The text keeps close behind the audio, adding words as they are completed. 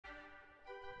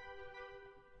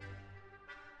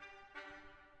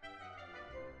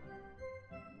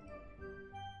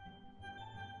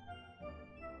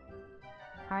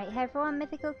Alright, hey everyone,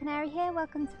 MythicalCanary here,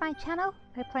 welcome to my channel.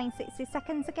 We're playing 60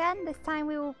 Seconds again. This time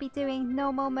we will be doing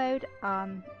normal mode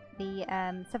on the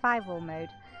survival mode.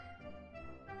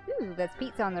 Ooh, there's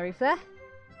pizza on the roof there.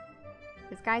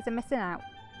 These guys are missing out.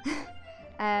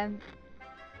 Yeah,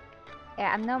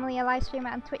 I'm normally a live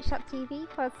streamer on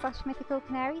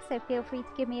twitch.tv/MythicalCanary, so feel free to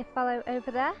give me a follow over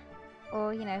there.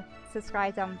 Or, you know,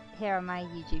 subscribe here on my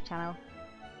YouTube channel.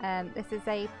 This is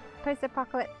a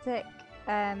post-apocalyptic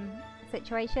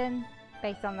situation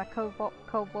based on the Cold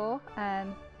War.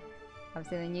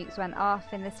 Obviously the nukes went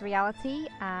off in this reality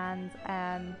and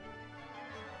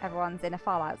everyone's in a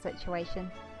fallout situation.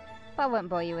 But I won't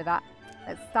bore you with that.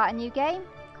 Let's start a new game.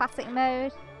 Classic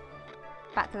mode.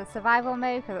 Back to the survival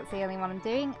mode because that's the only one I'm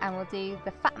doing. And we'll do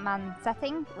the Fat Man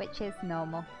setting, which is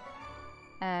normal.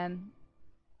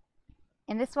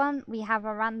 In this one, we have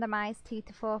a randomized 2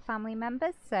 to 4 family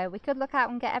members, so we could look out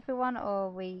and get everyone, or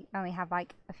we only have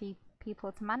like a few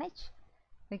people to manage.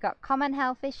 We got common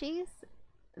health issues.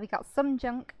 We got some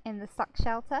junk in the stock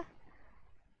shelter.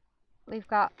 We've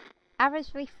got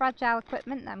averagely fragile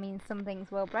equipment, that means some things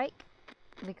will break.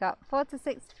 We got 4 to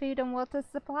 6 food and water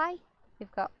supply.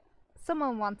 We've got some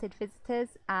unwanted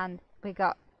visitors, and we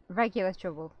got regular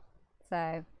trouble.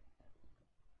 So,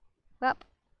 well.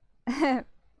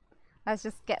 Let's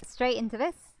just get straight into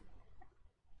this.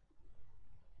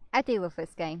 I do love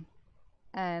this game.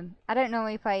 I don't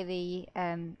normally play the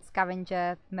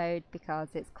scavenger mode because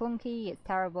it's clunky, it's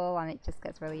terrible, and it just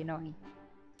gets really annoying.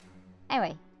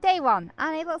 Anyway, day 1,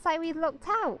 and it looks like we've looked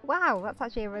out. Wow, that's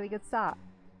actually a really good start.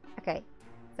 Okay,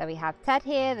 so we have Ted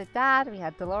here, the dad, we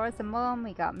had Dolores the mum,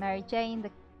 we got Mary Jane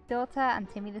the daughter, and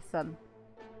Timmy the son.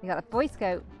 We got the Boy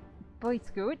Scout.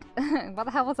 What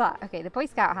the hell was that? Okay, the Boy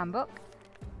Scout handbook.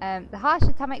 The harsh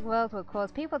atomic world will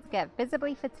cause people to get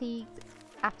visibly fatigued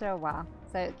after a while.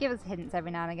 So give us hints every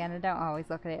now and again. I don't always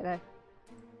look at it though.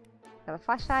 Got a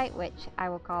flashlight, which I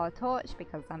will call a torch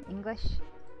because I'm English.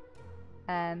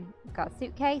 We've got a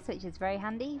suitcase, which is very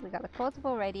handy. We got the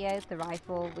portable radio, the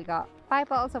rifle. We got 5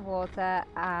 bottles of water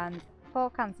and 4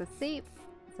 cans of soup,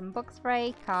 some bug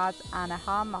spray, cards, and a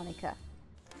harmonica.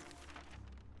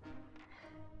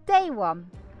 Day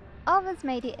 1. All of us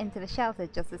made it into the shelter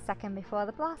just a second before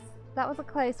the blast. That was a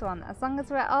close one. As long as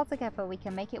we're all together, we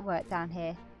can make it work down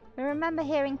here. We remember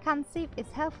hearing canned soup is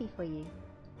healthy for you.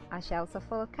 Our shelves are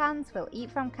full of cans. We'll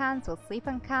eat from cans. We'll sleep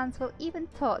on cans. We'll even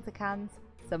talk to cans.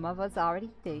 Some of us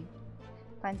already do.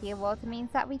 Plenty of water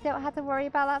means that we don't have to worry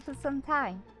about that for some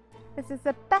time. This is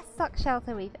the best stock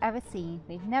shelter we've ever seen.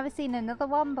 We've never seen another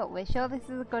one, but we're sure this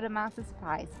is a good amount of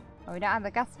supplies. Well, we don't have the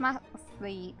gas mask,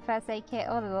 the first aid kit,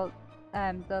 or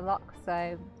the lock,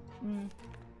 so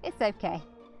it's okay.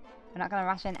 We're not going to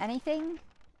ration anything.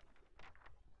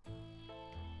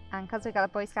 And because we've got a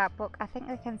Boy Scout book, I think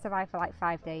they can survive for like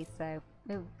 5 days, so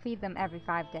we'll feed them every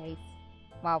 5 days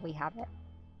while we have it.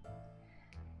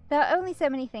 There are only so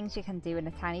many things you can do in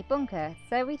a tiny bunker,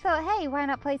 so we thought, hey, why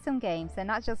not play some games? They're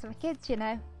not just for kids, you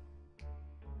know.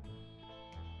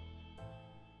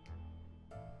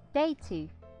 Day 2.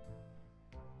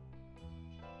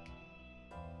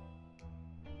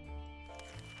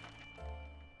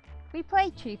 We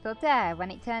played Truth or Dare.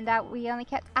 When it turned out we only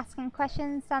kept asking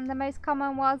questions and the most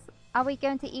common was, are we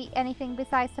going to eat anything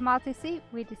besides tomato soup?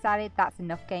 We decided that's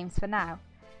enough games for now.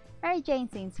 Mary Jane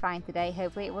seems fine today,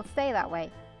 hopefully it will stay that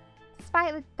way.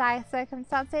 Despite the dire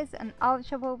circumstances and all the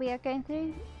trouble we are going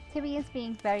through, Timmy is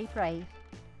being very brave.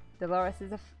 Dolores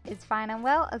is fine and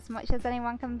well, as much as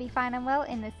anyone can be fine and well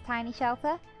in this tiny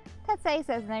shelter. Ted says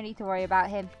there's no need to worry about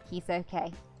him, he's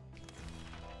okay.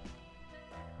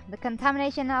 The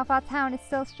contamination of our town is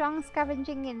still strong.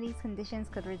 Scavenging in these conditions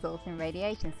could result in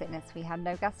radiation sickness. We had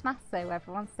no gas mask, so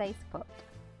everyone stays put.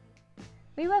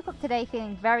 We woke up today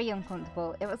feeling very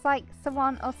uncomfortable. It was like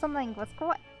someone or something was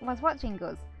watching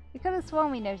us. We could have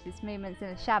sworn we noticed movements in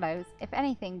the shadows. If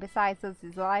anything besides us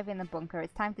is alive in the bunker,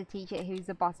 it's time to teach it who's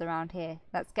the boss around here.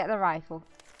 Let's get the rifle.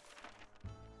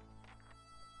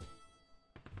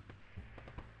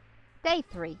 Day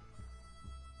 3.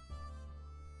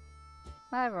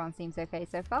 Well, everyone seems okay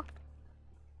so far.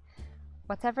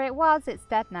 Whatever it was, it's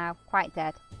dead now. Quite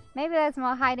dead. Maybe there's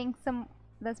more hiding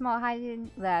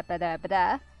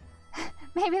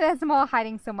Maybe there's more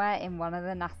hiding somewhere in one of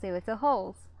the nasty little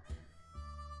holes.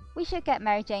 We should get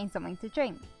Mary Jane something to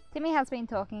drink. Timmy has been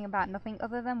talking about nothing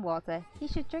other than water. He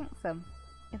should drink some.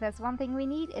 If there's one thing we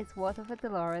need, it's water for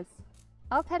Dolores.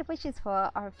 All Ted wishes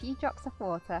for are a few drops of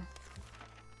water.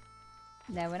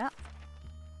 No, we're not.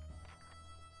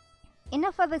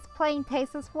 Enough of this plain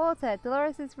tasteless water.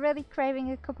 Dolores is really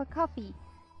craving a cup of coffee.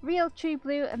 Real true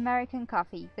blue American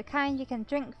coffee. The kind you can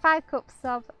drink 5 cups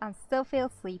of and still feel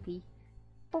sleepy.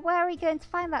 But where are we going to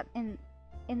find that in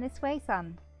this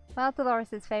wasteland? Well,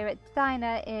 Dolores' favourite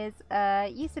diner is,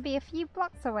 used to be a few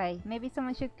blocks away. Maybe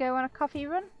someone should go on a coffee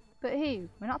run? But who?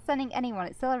 We're not sending anyone,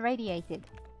 it's still irradiated.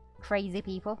 Crazy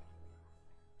people.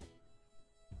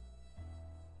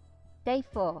 Day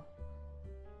 4.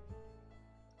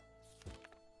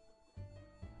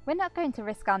 We're not going to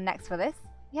risk our necks for this.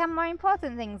 We have more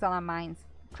important things on our minds.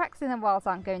 Cracks in the walls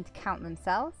aren't going to count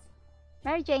themselves.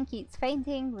 Mary Jane keeps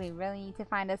fainting. We really need to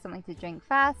find her something to drink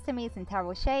fast. Timmy is in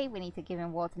terrible shape. We need to give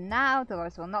him water now.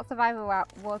 Dolores will not survive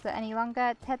without water any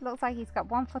longer. Ted looks like he's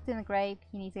got one foot in the grave.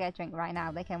 He needs to get a drink right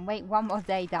now. They can wait one more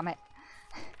day, damn it.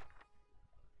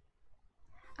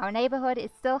 Our neighbourhood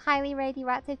is still highly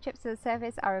radioactive. Trips to the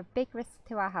surface are a big risk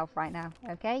to our health right now.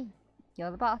 Okay?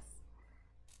 You're the boss.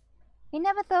 We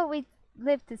never thought we'd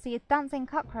live to see a dancing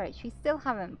cockroach. We still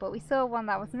haven't, but we saw one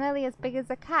that was nearly as big as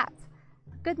a cat.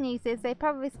 Good news is they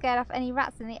probably scared off any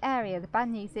rats in the area. The bad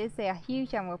news is they are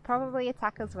huge and will probably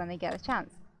attack us when they get a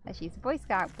chance. Let's use the Boy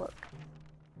Scout book.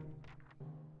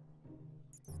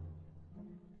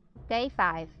 Day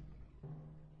 5.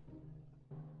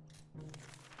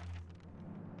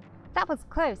 That was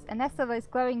close. A nest of those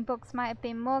glowing bugs might have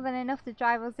been more than enough to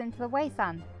drive us into the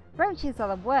wasteland. Roaches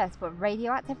are the worst, but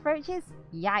radioactive roaches?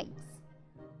 Yikes.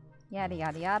 Yada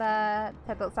yada yada.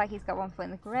 Ted looks like he's got one foot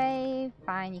in the grave.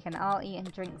 Fine, you can all eat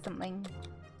and drink something.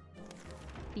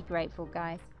 Be grateful,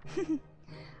 guys.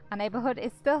 Our neighbourhood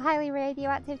is still highly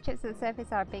radioactive. Trips to the surface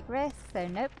are a big risk, so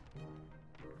nope.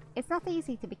 It's not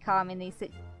easy to be calm in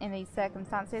these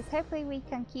circumstances. Hopefully we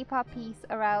can keep our peace,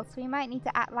 or else we might need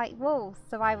to act like wolves.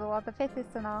 Survival of the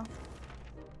fittest and all.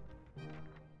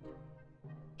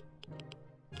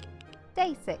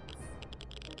 Day 6.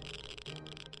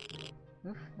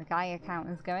 Oof, the Geiger count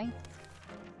is going.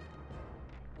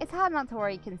 It's hard not to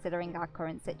worry considering our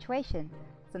current situation.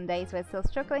 Some days we're still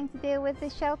struggling to deal with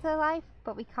this shelter life,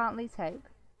 but we can't lose hope.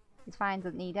 He's fine,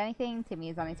 doesn't need anything. Timmy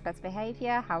is on his best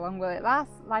behaviour. How long will it last?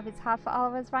 Life is hard for all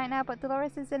of us right now, but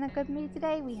Dolores is in a good mood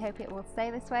today. We hope it will stay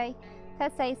this way.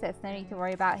 Ted says there's no need to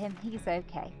worry about him. He's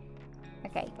okay.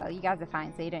 Okay, well you guys are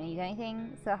fine, so you don't need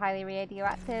anything. Still highly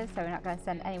radioactive, so we're not going to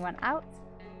send anyone out.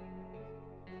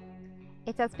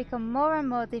 It has become more and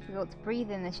more difficult to breathe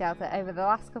in the shelter over the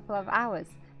last couple of hours.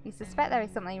 We suspect there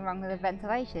is something wrong with the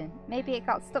ventilation. Maybe it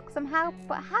got stuck somehow,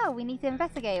 but how? We need to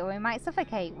investigate or we might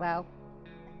suffocate. Well,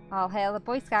 all hail the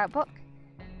Boy Scout book.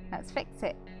 Let's fix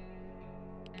it.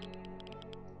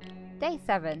 Day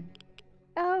 7.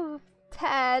 Oh,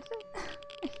 Ted.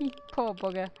 You poor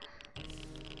bugger.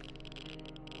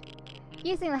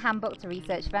 Using the handbook to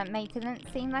research vent maintenance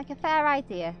seemed like a fair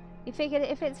idea. We figured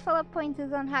if it's full of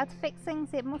pointers on how to fix things,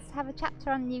 it must have a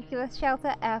chapter on nuclear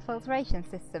shelter air filtration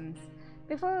systems.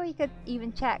 Before we could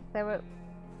even check,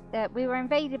 we were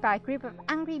invaded by a group of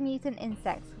angry mutant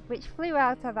insects, which flew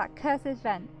out of that cursed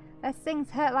vent. Their stings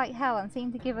hurt like hell and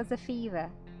seemed to give us a fever.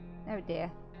 Oh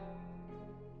dear.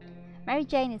 Mary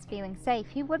Jane is feeling safe.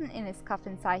 Who wouldn't in this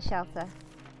coffin-sized shelter?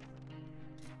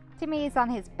 Timmy is on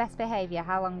his best behaviour.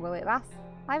 How long will it last?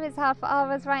 Life is hard for all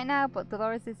of us right now, but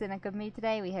Dolores is in a good mood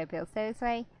today. We hope he'll stay this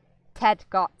way. Ted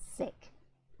got sick.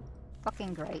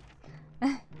 Fucking great.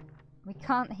 We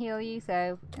can't heal you,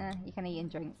 so you can eat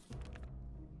and drink.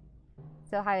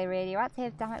 Still highly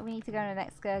radioactive. Damn it, we need to go on an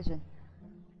excursion.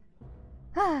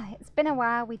 It's been a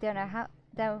while. We don't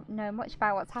know much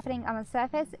about what's happening on the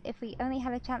surface. If we only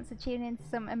had a chance to tune into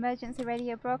some emergency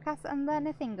radio broadcasts and learn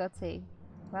a thing or two.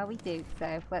 Well, we do,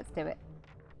 so let's do it.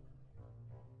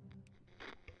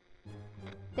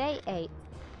 Day 8.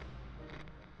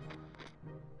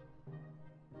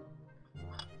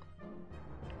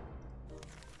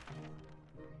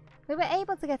 We were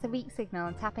able to get a weak signal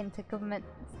and tap into the government's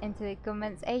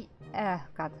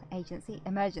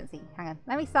emergency. Hang on,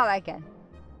 let me start that again.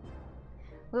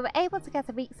 We were able to get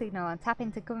a weak signal and tap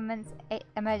into government's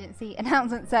emergency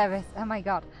announcement service. Oh my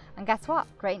god. And guess what?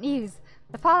 Great news.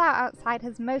 The fallout outside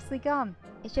has mostly gone.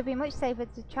 It should be much safer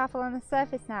to travel on the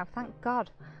surface now, thank god.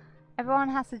 Everyone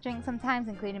has to drink sometimes,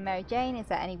 including Mary Jane. Is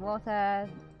there any water?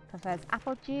 Prefers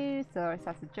apple juice. Dolores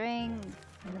has to drink.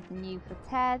 Nothing new for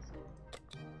Ted.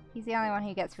 He's the only one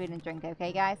who gets food and drink,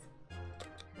 okay guys?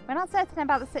 We're not certain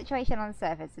about the situation on the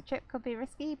surface. The trip could be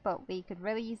risky, but we could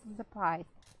really use the supplies.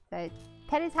 So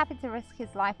Ted is happy to risk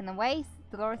his life in the waste.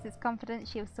 Dolores is confident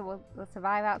she will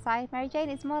survive outside. Mary Jane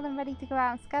is more than ready to go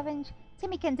out and scavenge.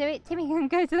 Timmy can do it. Timmy can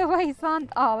go to the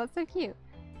wasteland. Oh, that's so cute.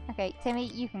 Okay, Timmy,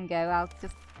 you can go. I'll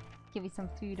just give you some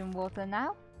food and water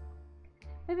now.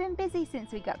 We've been busy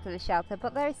since we got to the shelter,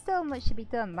 but there is still much to be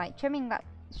done, like trimming that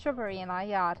shrubbery in our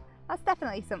yard. That's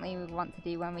definitely something we want to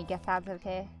do when we get out of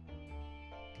here.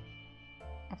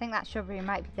 I think that shrubbery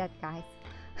might be dead, guys.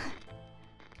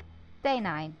 Day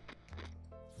 9.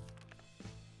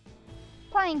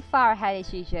 Planning far ahead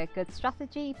is usually a good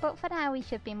strategy, but for now we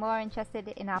should be more interested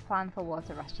in our plan for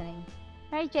water rationing.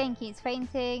 Mary Jane keeps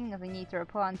fainting, nothing new to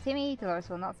report on Timmy, Dolores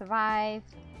will not survive,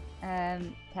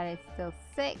 Ted is still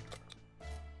sick.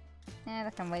 Yeah,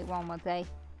 they can wait one more day.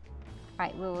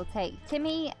 Right, we will take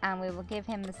Timmy and we will give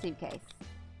him the suitcase.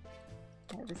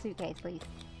 The suitcase, please.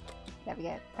 There we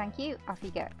go. Thank you. Off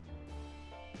you go.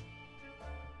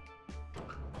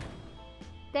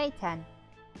 Day 10.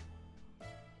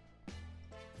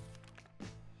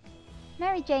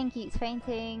 Mary Jane keeps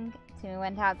fainting. Timmy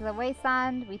went out to the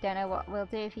wasteland. We don't know what we'll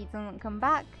do if he doesn't come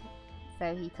back.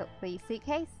 So he took the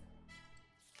suitcase.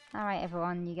 Alright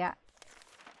everyone, you get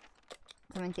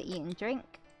something to eat and drink.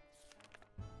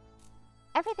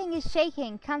 Everything is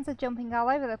shaking. Cans are jumping all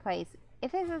over the place.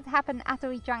 If this had happened after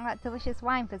we drank that delicious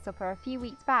wine for supper a few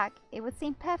weeks back, it would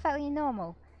seem perfectly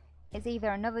normal. It's either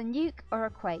another nuke or a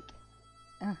quake.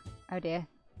 Oh dear.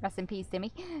 Rest in peace,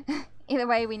 Timmy. Either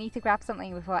way, we need to grab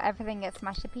something before everything gets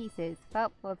smashed to pieces.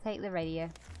 Well, we'll take the radio.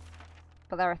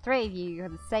 But there are 3 of you, you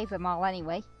could save them all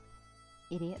anyway.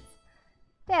 Idiots.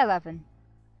 Day 11.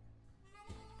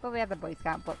 But we have the Boy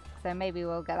Scout book, so maybe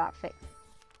we'll get that fixed.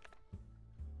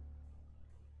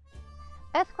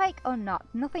 Earthquake or not,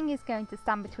 nothing is going to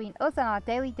stand between us and our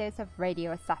daily dose of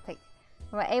radio static.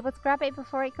 We were able to grab it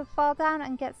before it could fall down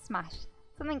and get smashed.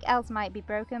 Something else might be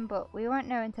broken, but we won't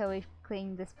know until we've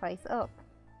cleaned this place up.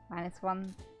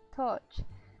 -1 torch.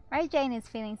 Mary Jane is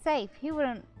feeling safe. Who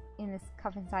wouldn't in this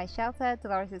coffin-sized shelter?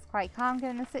 Dolores is quite calm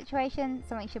given the situation.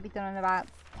 Something should be done about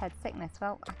Ted's sickness.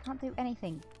 Well, I can't do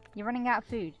anything. You're running out of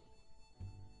food.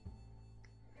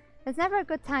 There's never a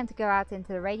good time to go out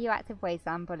into the radioactive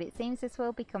wasteland, but it seems this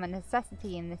will become a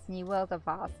necessity in this new world of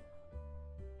ours.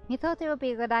 We thought it would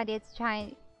be a good idea to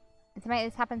try to make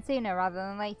this happen sooner rather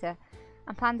than later,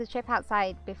 and planned a trip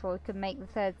outside before we could make the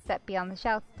 3rd step beyond the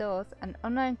shelter doors. An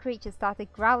unknown creature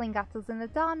started growling at us in the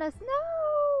darkness.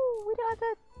 No! We don't have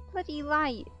the bloody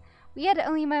light. We had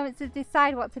only moments to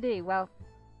decide what to do. Well,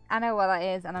 I know what that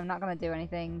is, and I'm not going to do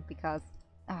anything because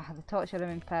the torch should have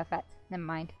been perfect. Never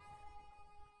mind.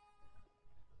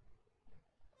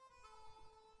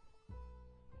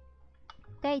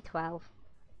 Day 12.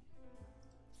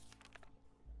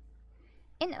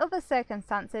 In other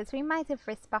circumstances, we might have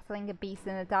risked battling a beast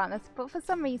in the darkness, but for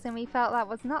some reason we felt that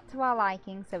was not to our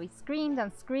liking, so we screamed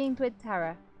and screamed with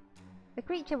terror. The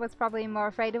creature was probably more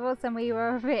afraid of us than we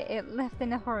were of it. It left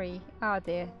in a hurry. Oh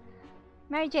dear.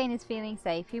 Mary Jane is feeling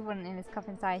safe. He wouldn't in his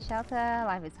coffin-sized shelter.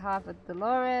 Life is hard with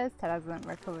Dolores. Ted hasn't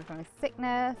recovered from his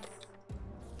sickness.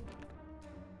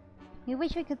 We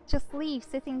wish we could just leave.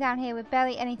 Sitting down here with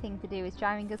barely anything to do is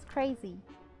driving us crazy.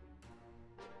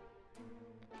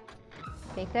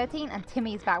 Day 13 and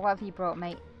Timmy's back. What have you brought,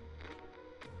 mate?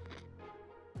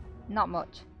 Not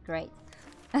much. Great.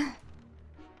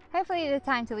 Hopefully the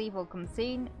time to leave will come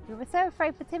soon. We were so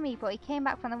afraid for Timmy, but he came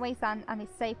back from the wasteland and is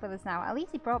safe with us now. At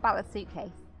least he brought back the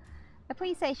suitcase. The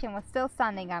police station was still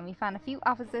standing and we found a few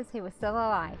officers who were still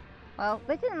alive. Well,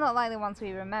 they didn't look like the ones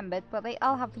we remembered, but they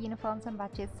all have uniforms and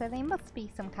badges, so they must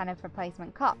be some kind of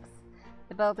replacement cops.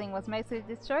 The building was mostly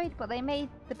destroyed, but they made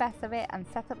the best of it and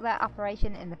set up their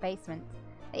operation in the basement.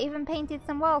 They even painted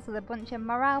some walls with a bunch of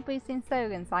morale-boosting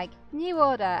slogans like "New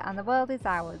Order" and "The World is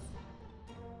Ours."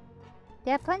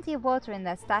 They had plenty of water in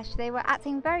their stash. They were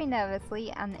acting very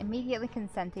nervously and immediately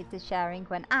consented to sharing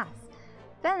when asked.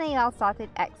 Then they all started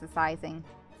exercising.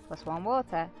 +1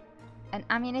 water. An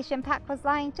ammunition pack was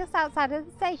lying just outside of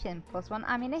the station. +1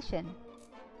 ammunition.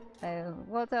 So,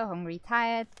 water, hungry,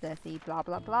 tired, thirsty, blah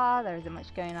blah blah. There isn't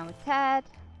much going on with Ted.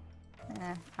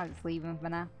 I'll just leave him for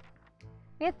now.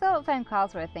 We had thought phone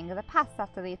calls were a thing of the past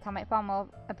after the atomic bomb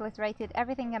obliterated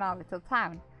everything in our little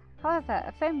town. However,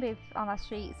 a phone booth on our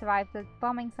street survived the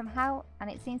bombing somehow, and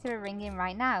it seems to be ringing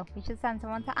right now. We should send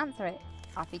someone to answer it.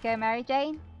 Off you go, Mary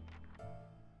Jane.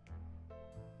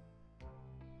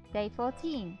 Day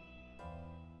 14.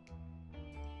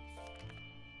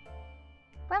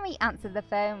 When we answered the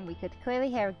phone, we could clearly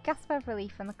hear a gasp of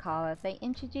relief from the caller. They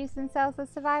introduced themselves as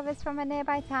survivors from a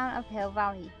nearby town of Hill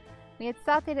Valley. We had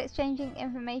started exchanging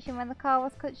information when the call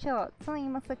was cut short.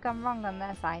 Something must have gone wrong on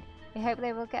their side. We hope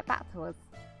they will get back to us.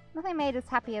 Nothing made us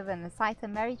happier than the sight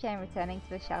of Mary Jane returning to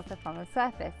the shelter from the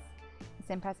surface. It's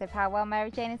impressive how well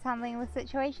Mary Jane is handling the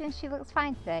situation. She looks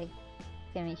fine today.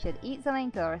 Timmy should eat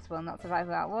something. Dolores will not survive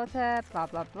without water. Blah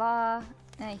blah blah.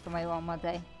 You can wait one more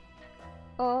day.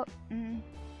 Or,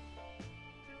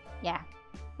 yeah.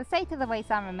 The state of the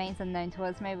wasteland remains unknown to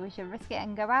us. Maybe we should risk it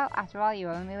and go out. After all, you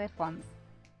only live once.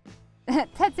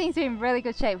 Ted seems to be in really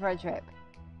good shape for a trip.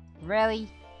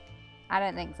 Really? I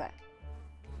don't think so.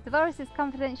 Dolores is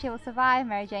confident she will survive.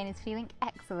 Mary Jane is feeling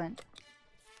excellent.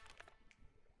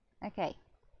 Okay.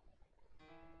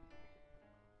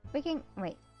 We can...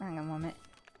 Wait, hang on 1 minute.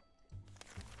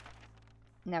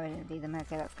 No, I didn't beat them.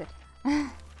 Okay, that's good.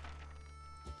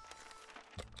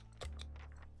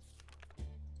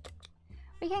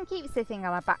 We can keep sitting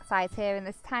on our backsides here in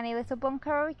this tiny little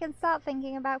bunker, or we can start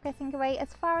thinking about getting away as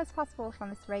far as possible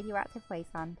from this radioactive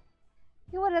wasteland.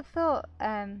 Who would have thought,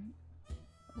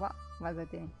 what was I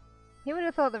doing? Who would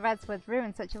have thought the Reds would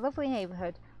ruin such a lovely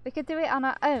neighbourhood? We could do it on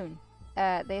our own.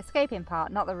 The escaping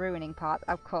part, not the ruining part,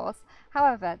 of course.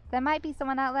 However, there might be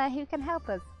someone out there who can help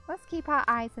us. Let's keep our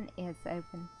eyes and ears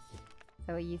open.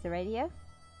 So we use the radio.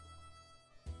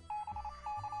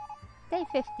 Day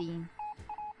 15.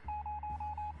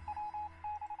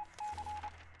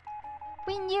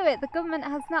 We knew it! The government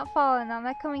has not fallen and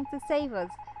they're coming to save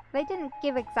us. They didn't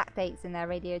give exact dates in their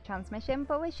radio transmission,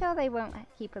 but we're sure they won't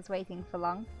keep us waiting for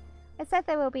long. They said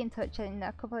they will be in touch in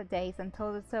a couple of days and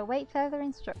told us to await further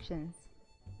instructions.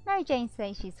 Mary Jane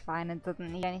says she's fine and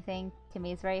doesn't need anything.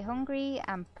 Timmy is very hungry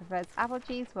and prefers apple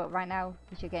juice, but right now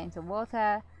we should get into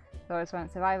water. Dolores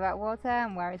won't survive without water,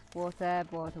 and where is water?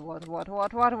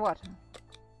 Water.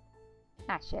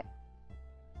 Ah, shit.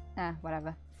 Ah,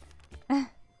 whatever.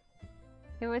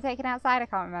 Who were we taking outside? I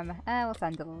can't remember. We'll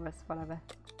send Dolores, whatever.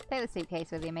 Take the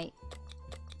suitcase with you, mate.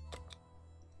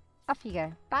 Off you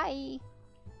go. Bye!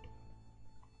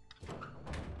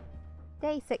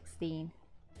 Day 16.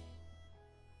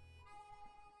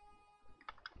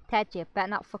 Ted, you better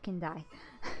not fucking die.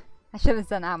 I should have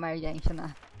sent out Mary Jane, shouldn't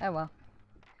I? Oh well.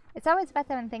 It's always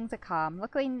better when things are calm.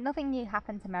 Luckily, nothing new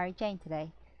happened to Mary Jane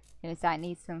today. Suicide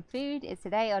needs some food. It's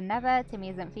today or never. Timmy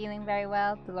isn't feeling very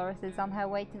well. Dolores is on her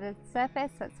way to the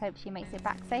surface. Let's hope she makes it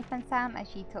back safe and sound. As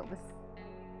she took the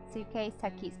suitcase,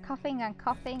 Ted keeps coughing and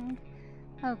coughing.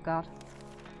 Oh god.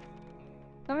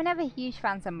 We were never huge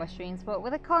fans of mushrooms, but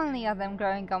with a colony of them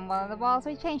growing on one of the walls,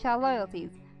 we changed our loyalties.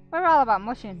 We're all about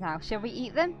mushrooms now. Should we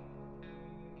eat them?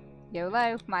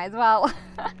 YOLO, might as well.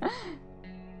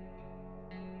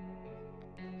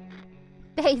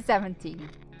 Day 17.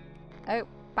 Oh,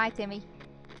 bye Timmy.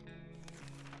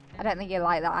 I don't think you'll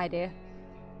like that idea.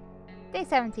 Day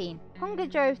 17. Hunger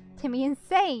drove Timmy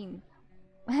insane.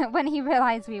 When he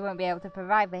realised we won't be able to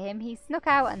provide for him, he snuck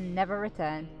out and never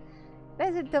returned.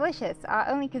 Those are delicious. Our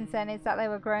only concern is that they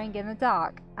were growing in the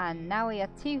dark, and now we are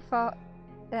two for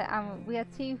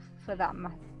that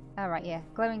matter. Alright, yeah,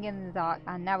 glowing in the dark,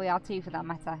 and now we are two for that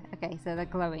matter. Okay, so they're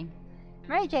glowing.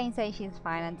 Mary Jane says she's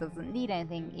fine and doesn't need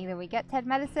anything. Either we get Ted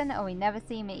medicine, or we never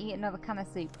see him eat another can of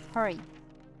soup. Hurry.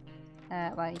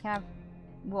 Well, you can have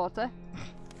water.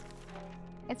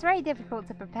 It's very difficult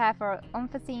to prepare for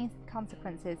unforeseen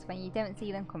consequences when you don't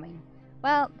see them coming.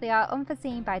 Well, they are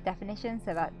unforeseen by definition,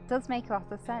 so that does make a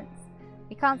lot of sense.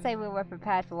 We can't say we were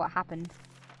prepared for what happened.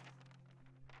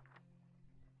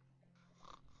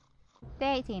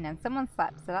 Day 18 and someone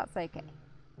slept, so that's okay.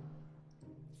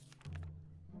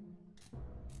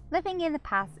 Living in the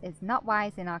past is not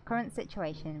wise in our current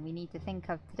situation. We need to think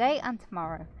of today and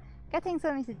tomorrow. Getting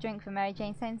something to drink for Mary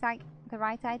Jane sounds like the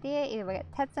right idea. Either we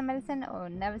get Ted some medicine or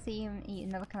never see him eat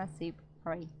another can of soup.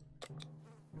 Hurry.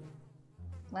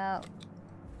 Well...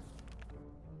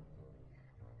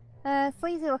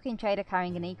 sleazy looking trader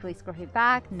carrying an equally scruffy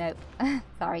bag. Nope.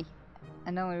 Sorry.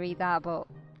 I normally read that, but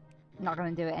not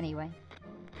going to do it anyway.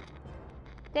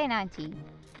 Day 19.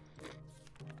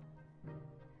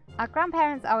 Our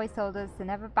grandparents always told us to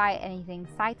never buy anything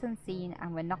sight unseen,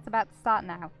 and we're not about to start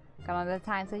now. Gone are the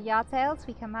times of yard sales.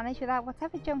 We can manage without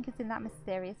whatever junk is in that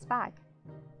mysterious bag.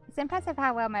 It's impressive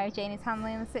how well Mary Jane is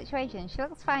handling the situation. She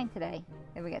looks fine today.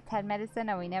 If we get Ted medicine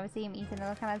or we never see him eat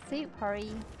another can of soup, hurry.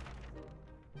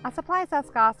 Our supplies are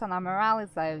scarce and our morale is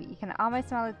low. You can almost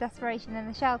smell the desperation in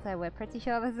the shelter. We're pretty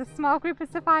sure there's a small group of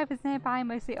survivors nearby,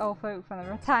 mostly old folk from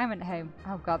the retirement home.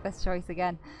 Oh god, this choice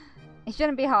again. It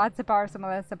shouldn't be hard to borrow some of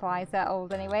the supplies. They're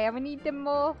old anyway, and we need them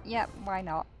more. Yep, why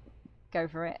not? Go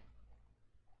for it.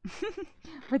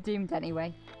 We're doomed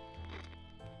anyway.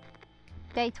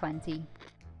 Day 20.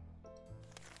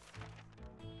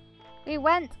 We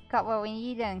went, got what we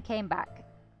needed, and came back.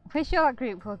 We're sure that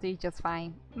group will do just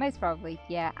fine. Most probably,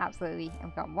 yeah, absolutely.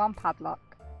 I've got one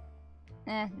padlock.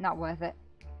 Not worth it.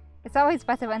 It's always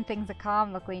better when things are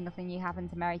calm. Luckily, nothing new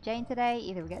happened to Mary Jane today.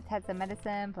 Either we get Ted some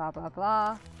medicine, blah blah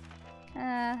blah.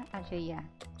 Actually, yeah.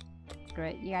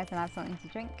 Great, you guys can have something to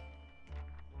drink.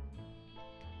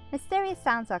 Mysterious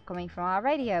sounds are coming from our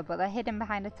radio, but they're hidden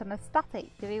behind a ton of static.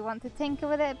 Do we want to tinker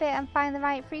with it a bit and find the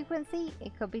right frequency?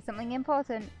 It could be something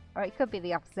important, or it could be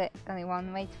the opposite. Only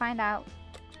one way to find out.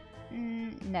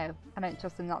 No, I don't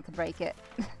trust them not to break it.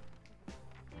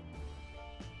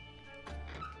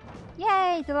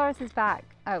 Yay! Dolores is back.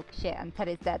 Oh shit, and Ted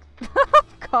is dead. Oh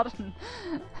god.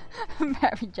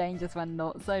 Mary Jane just went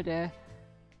nuts. Oh dear.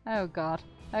 Oh god.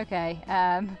 Okay.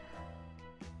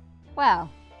 Well,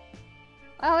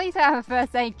 at least I have a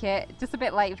first aid kit. Just a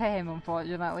bit late for him,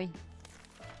 unfortunately.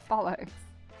 Bollocks.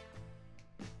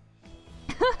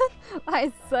 That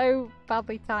is so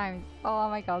badly timed. Oh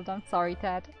my god, I'm sorry,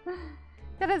 Ted.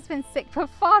 Ted has been sick for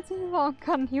far too long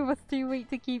and he was too weak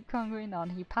to keep conquering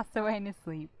on. He passed away in his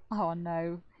sleep. Oh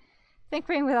no.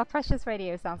 Tinkering with our precious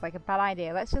radio sounds like a bad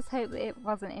idea. Let's just hope that it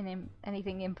wasn't in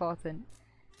anything important.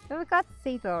 We were glad to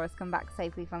see Dolores come back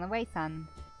safely from the wasteland.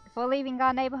 Before leaving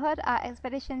our neighbourhood, our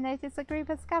expedition noticed a group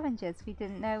of scavengers. We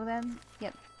didn't know them.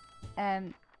 Yep.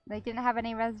 They didn't have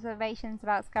any reservations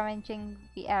about scavenging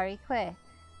the area clear.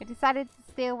 We decided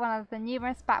to steal one of the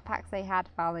numerous backpacks they had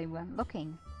while they weren't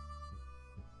looking.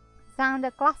 Sound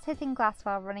of glass hitting glass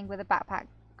while running with a backpack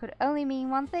could only mean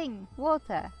one thing: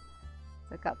 water. So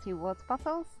we got 2 water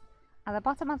bottles. At the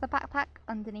bottom of the backpack,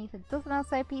 underneath a dozen or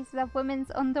so pieces of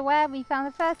women's underwear, we found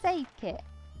a first aid kit.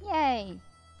 Yay!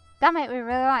 Damn it, we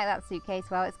really like that suitcase.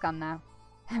 Well, it's gone now.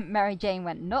 Mary Jane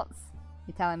went nuts.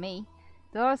 You're telling me.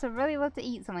 Dolores would really love to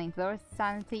eat something. Dolores'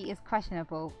 sanity is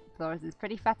questionable. Dolores is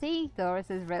pretty fatigued. Dolores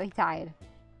is really tired.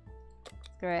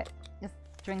 Screw it. Just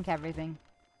drink everything.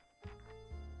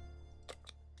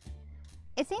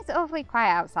 It seems awfully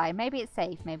quiet outside. Maybe it's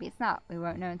safe, maybe it's not. We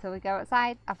won't know until we go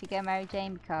outside. Off you go, Mary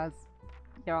Jane, because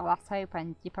you're our last hope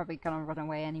and you're probably gonna run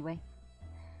away anyway.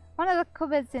 One of the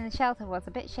cupboards in the shelter was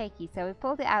a bit shaky, so we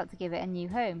pulled it out to give it a new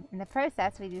home. In the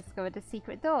process, we discovered a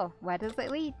secret door. Where does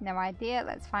it lead? No idea.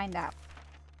 Let's find out.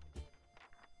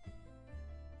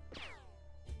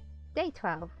 Day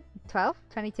 12. 12?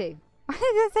 22. Why did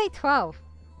it say 12?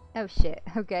 Oh shit,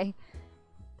 okay.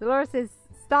 Dolores is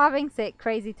starving, sick,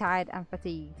 crazy, tired, and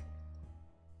fatigued.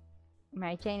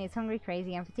 Mary Jane is hungry,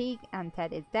 crazy, and fatigued, and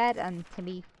Ted is dead, and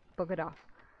Timmy buggered off.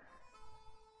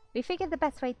 We figured the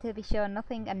best way to be sure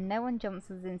nothing and no one jumps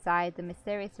us inside the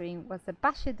mysterious room was to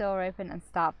bash the door open and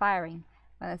start firing.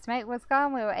 When the smoke was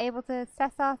gone, we were able to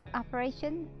assess our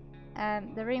operation.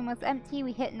 The room was empty,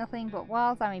 we hit nothing but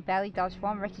walls, and we barely dodged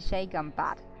one ricochet gone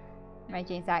bad. Mary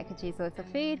Jane's out could use a little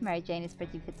food. Mary Jane is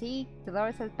pretty fatigued.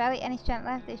 Dolores has barely any strength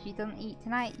left. If she doesn't eat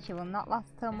tonight, she will not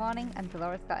last till morning, and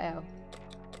Dolores got ill.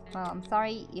 Well, I'm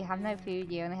sorry, you have no food,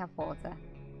 you only have water.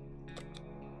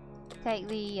 Take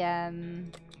the,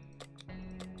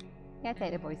 yeah,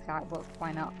 take the Boy Scout book,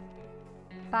 why not?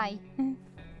 Bye.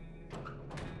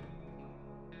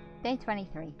 Day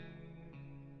 23.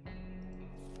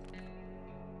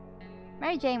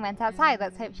 Mary Jane went outside.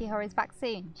 Let's hope she hurries back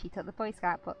soon. She took the Boy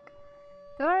Scout book.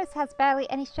 Dolores has barely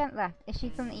any strength left. If she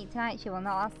doesn't eat tonight, she will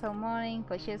not last till morning,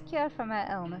 but she is cured from her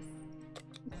illness.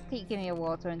 Just keep giving her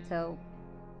water until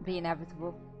the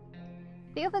inevitable.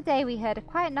 The other day we heard a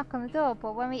quiet knock on the door,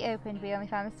 but when we opened we only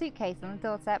found a suitcase on the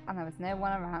doorstep and there was no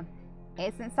one around.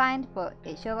 It isn't signed, but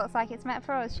it sure looks like it's meant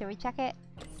for us. Shall we check it?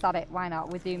 Sod it, why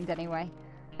not? We're doomed anyway.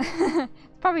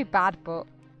 It's probably bad, but...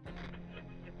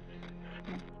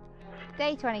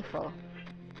 Day 24.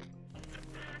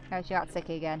 Oh, she got sick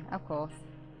again, of course.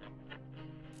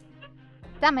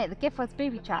 Damn it, the gift was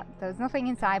booby-trapped. There was nothing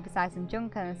inside besides some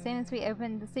junk, and as soon as we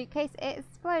opened the suitcase, it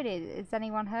exploded. Is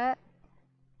anyone hurt?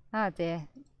 Oh dear.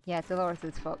 Yeah, Dolores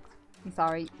is fucked. I'm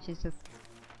sorry, she's just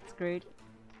screwed.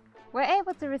 We're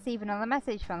able to receive another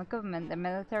message from the government. The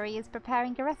military is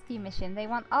preparing a rescue mission. They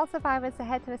want all survivors to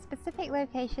head to a specific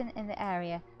location in the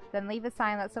area, then leave a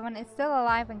sign that someone is still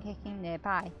alive and kicking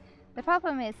nearby. The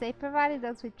problem is they provided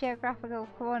us with geographical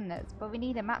coordinates, but we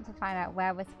need a map to find out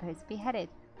where we're supposed to be headed.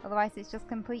 Otherwise it's just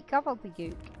complete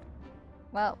gobbledygook.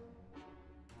 Well,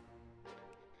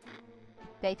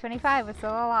 day 25, we're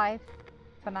still alive.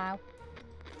 For now.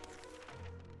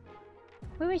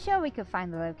 We were sure we could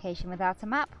find the location without a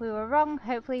map. We were wrong.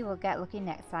 Hopefully we'll get lucky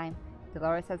next time.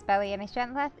 Dolores has barely any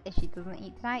strength left. If she doesn't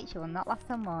eat tonight, she will not last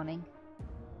till morning.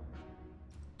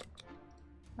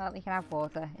 Well, we can have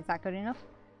water. Is that good enough?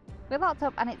 We're locked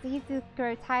up and it's easy to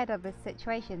grow tired of this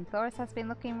situation. Dolores has been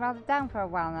looking rather down for a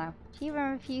while now. She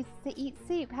even refuses to eat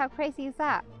soup. How crazy is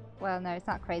that? Well, no, it's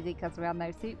not crazy because we have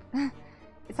no soup.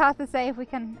 It's hard to say if we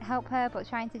can help her, but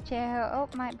trying to cheer her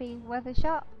up might be worth a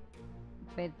shot.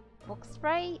 With book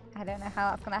spray? I don't know how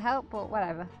that's going to help, but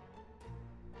whatever.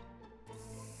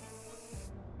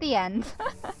 The end.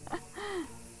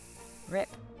 Rip.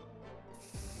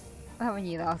 Oh, we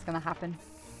knew that was going to happen.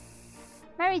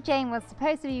 Mary Jane was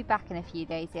supposed to be back in a few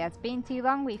days. It has been too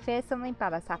long. We fear something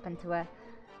bad has happened to her.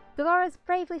 Dolores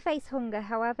bravely faced hunger.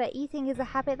 However, eating is a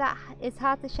habit that is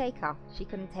hard to shake off. She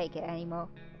couldn't take it anymore.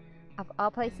 Of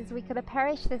all places we could have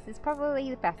perished, this is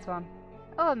probably the best one.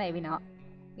 Or maybe not.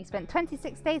 We spent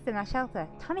 26 days in our shelter.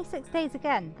 26 days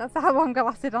again. That's how long I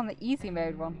lasted on the easy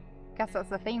mode one. Guess that's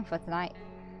the theme for tonight.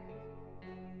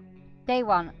 Day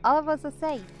 1. All of us are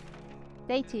safe.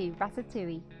 Day 2.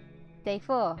 Ratatouille. Day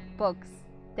 4. Bugs.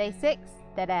 Day 6.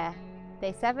 Dead air.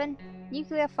 Day 7.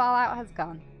 Nuclear fallout has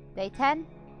gone. Day 10.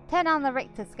 10 on the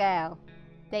Richter scale.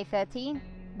 Day 13.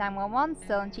 911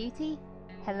 still on duty.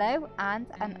 Hello and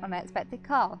an unexpected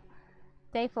call.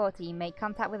 Day 14. Made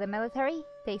contact with the military.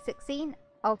 Day 16.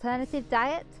 Alternative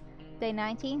diet. Day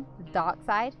 19. The dark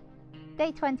side.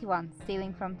 Day 21.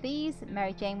 Stealing from thieves.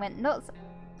 Mary Jane went nuts.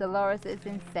 Dolores is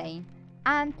insane.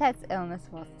 And Ted's illness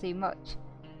was too much.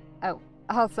 Oh,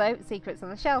 also secrets of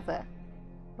the shelter.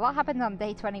 What happened on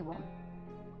day 21?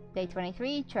 Day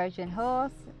 23. Trojan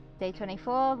horse. Day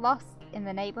 24. Lost in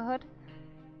the neighborhood.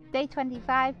 Day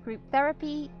 25. Group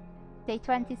therapy. Day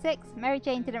 26. Mary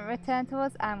Jane didn't return to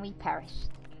us and we perished.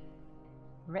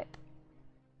 RIP.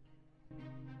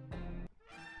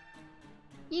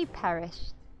 You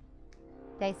perished.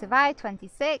 Day survived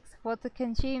 26, water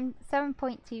consumed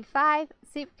 7.25,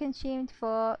 soup consumed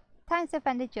 4, times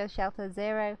defended your shelter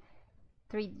 0,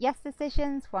 3 yes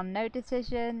decisions, 1 no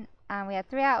decision, and we had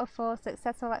 3 out of 4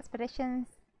 successful expeditions,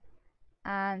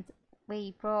 and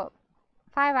we brought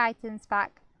 5 items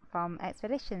back from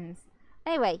expeditions.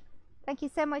 Anyway, thank you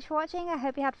so much for watching. I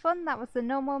hope you had fun. That was the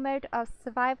normal mode of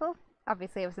survival.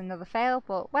 Obviously it was another fail,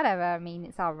 but whatever, I mean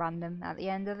it's all random at the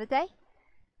end of the day.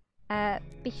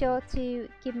 Be sure to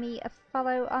give me a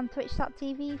follow on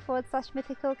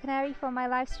twitch.tv/MythicalCanary for my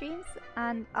live streams,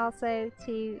 and also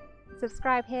to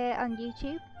subscribe here on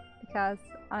YouTube, because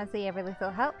honestly every little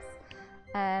helps.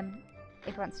 If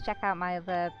you want to check out my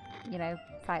other,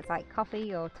 sites like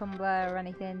Coffee or Tumblr or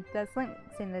anything, there's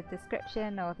links in the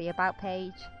description or the about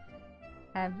page.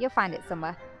 You'll find it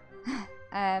somewhere.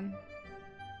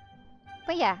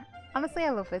 But yeah, honestly I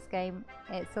love this game.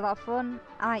 It's a lot of fun.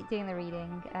 I like doing the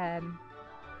reading.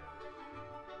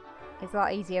 It's a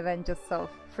lot easier than just sort of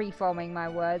free-forming my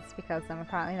words, because I'm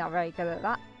apparently not very good at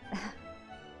that.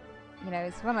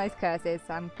 It's one of those curses.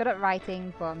 I'm good at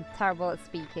writing, but I'm terrible at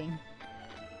speaking.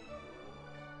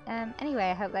 Anyway,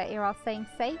 I hope that you're all staying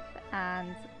safe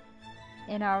and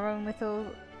in our own little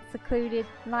secluded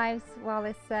lives while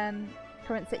this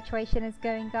current situation is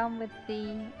going on with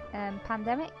the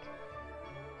pandemic.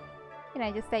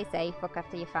 Just stay safe, look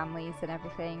after your families and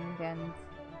everything, and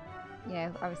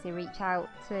obviously reach out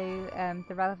to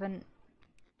the relevant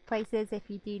places if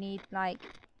you do need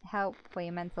help for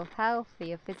your mental health, for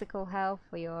your physical health,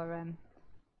 for your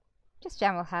just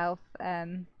general health.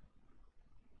 Stay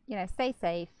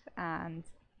safe, and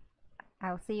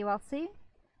I'll see you all soon.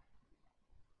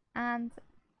 And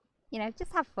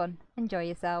just have fun, enjoy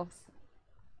yourselves.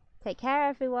 Take care,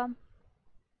 everyone.